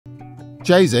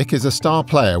Jaizec is a star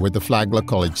player with the Flagler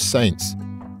College Saints.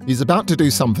 He's about to do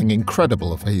something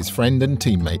incredible for his friend and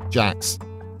teammate Jax.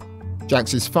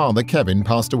 Jax's father, Kevin,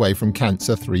 passed away from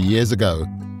cancer 3 years ago.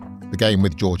 The game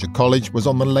with Georgia College was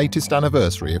on the latest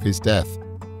anniversary of his death.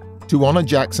 To honour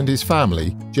Jax and his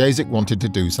family, Jaizec wanted to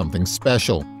do something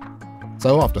special.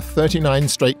 So after 39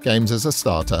 straight games as a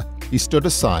starter, he stood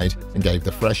aside and gave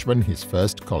the freshman his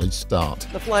first college start.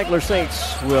 The Flagler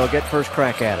Saints will get first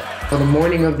crack at it. On the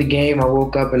morning of the game, I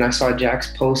woke up and I saw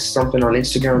Jax post something on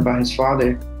Instagram about his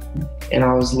father. And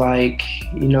I was like,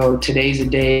 you know, today's a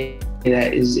day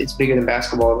that it's bigger than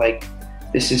basketball. Like,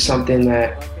 this is something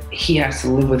that he has to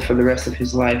live with for the rest of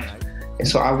his life. And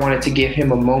so I wanted to give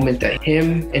him a moment that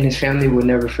him and his family would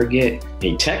never forget.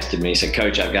 He texted me, he said,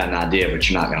 "Coach, I've got an idea, but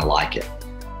you're not going to like it."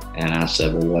 And I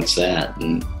said, "Well, what's that?"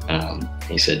 And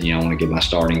he said, "I want to give my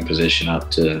starting position up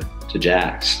to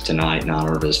Jax tonight in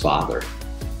honor of his father.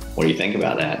 What do you think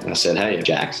about that?" And I said, "Hey, if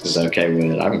Jax is okay with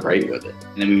it, I'm great with it."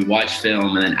 And then we watched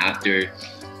film, and then after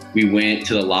we went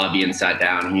to the lobby and sat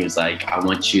down, and he was like, "I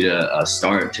want you to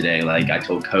start today. Like, I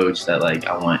told coach that, like,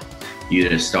 I want you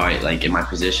to start, like, in my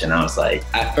position." I was like,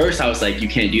 at first I was like, "You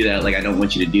can't do that. Like, I don't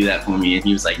want you to do that for me." And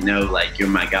he was like, "No, like, you're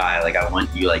my guy. Like, I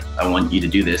want you to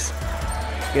do this."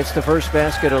 Gets the first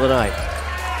basket of the night.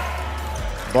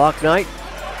 Bouknight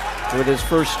with his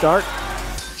first start.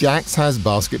 Jax has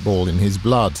basketball in his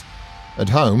blood. At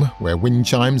home, where wind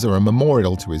chimes are a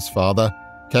memorial to his father,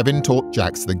 Kevin taught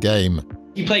Jax the game.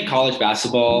 He played college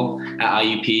basketball at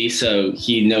IUP, so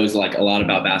he knows, like, a lot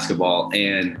about basketball.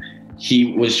 And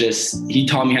he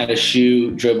taught me how to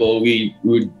shoot, dribble. We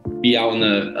would be out on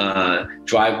the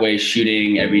driveway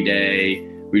shooting every day.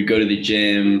 We'd go to the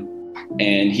gym,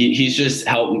 and he's just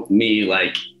helped me,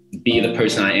 like, be the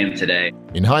person I am today.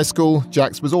 In high school,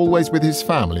 Jax was always with his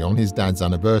family on his dad's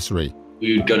anniversary.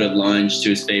 We would go to lunch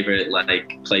to his favorite,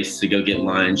 like, place to go get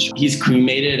lunch. He's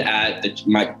cremated at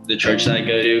the church that I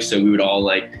go to, so we would all,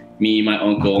 like, me, my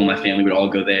uncle, my family would all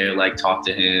go there, like, talk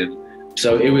to him.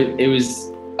 So it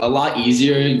was a lot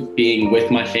easier being with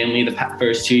my family the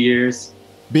first 2 years.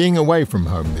 Being away from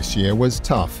home this year was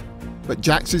tough, but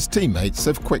Jax's teammates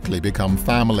have quickly become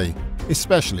family,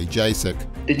 especially Jaizec.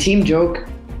 The team joke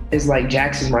is like,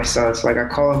 Jax is my son. So, like, I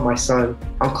call him my son.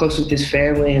 I'm close with his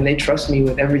family, and they trust me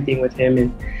with everything with him,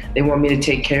 and they want me to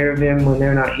take care of him when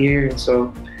they're not here. And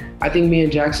so I think me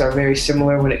and Jax are very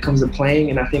similar when it comes to playing,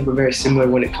 and I think we're very similar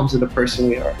when it comes to the person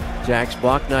we are. Jax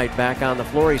Bouknight back on the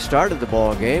floor. He started the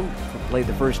ball game, played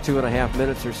the first 2.5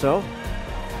 minutes or so.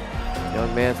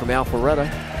 Young man from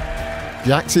Alpharetta.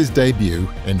 Jax's debut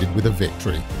ended with a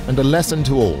victory and a lesson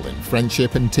to all in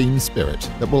friendship and team spirit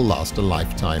that will last a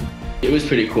lifetime. It was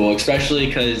pretty cool, especially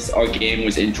because our game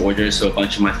was in Georgia, so a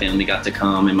bunch of my family got to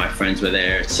come and my friends were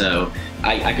there. So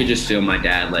I could just feel my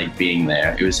dad, like, being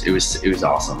there. It was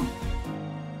awesome.